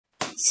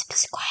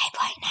subscribe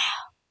right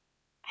now,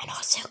 and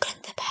also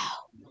click the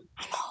bell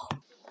and all.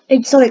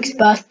 It's Sonic's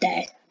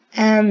birthday,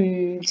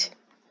 and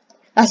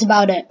that's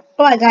about it.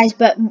 Alright guys,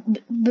 but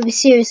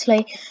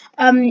seriously,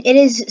 it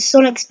is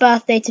Sonic's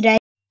birthday today.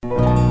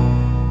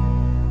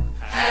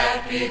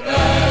 Happy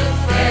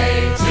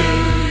birthday to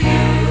you.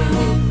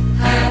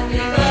 Happy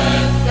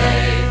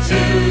birthday to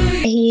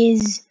you. He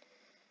is,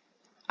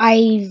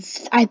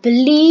 I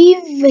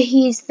believe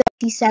he's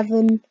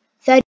 37,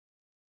 30,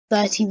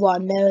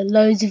 31. There are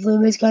loads of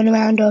rumours going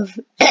around of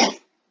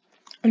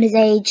on his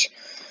age.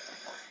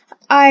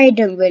 I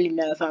don't really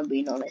know if I'm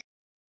being honest.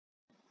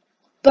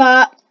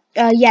 But,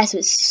 yeah, so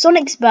it's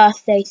Sonic's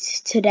birthday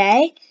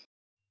today.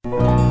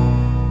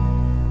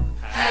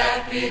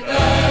 Happy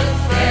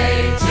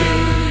birthday to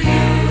you.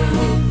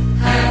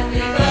 Happy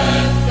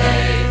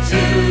birthday to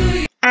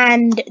you.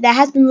 And there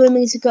has been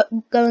rumours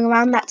going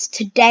around that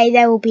today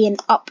there will be an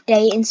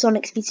update in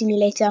Sonic Speed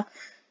Simulator.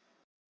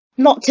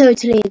 Not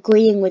totally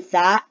agreeing with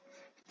that.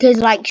 Because,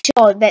 like,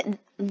 sure, that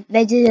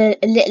they did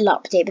a little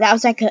update, but that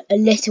was like a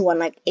little one,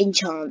 like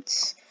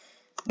Enchants.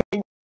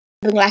 Bring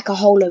like a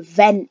whole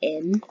event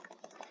in,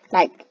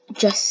 like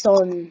just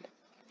on,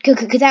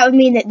 because that would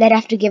mean that they'd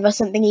have to give us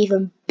something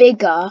even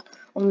bigger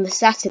on the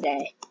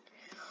Saturday.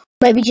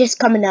 Maybe just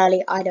coming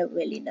early, I don't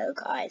really know,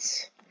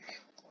 guys.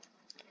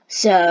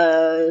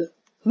 So,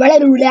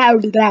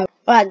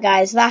 alright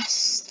guys,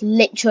 that's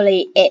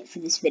literally it for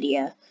this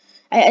video.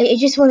 I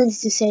just wanted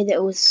to say that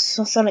it was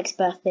Sonic's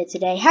birthday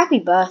today. Happy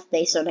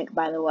birthday, Sonic,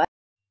 by the way.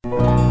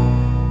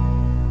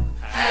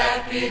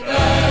 Happy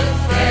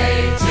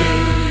birthday to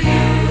you.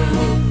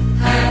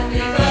 Happy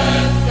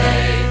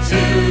birthday to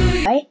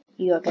you. Right?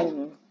 You are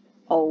getting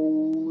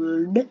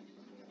old.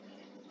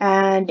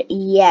 And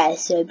yeah,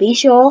 so be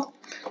sure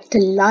to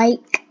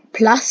like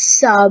plus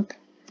sub,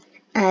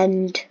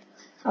 and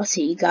I'll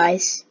see you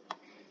guys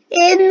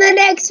in the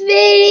next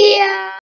video.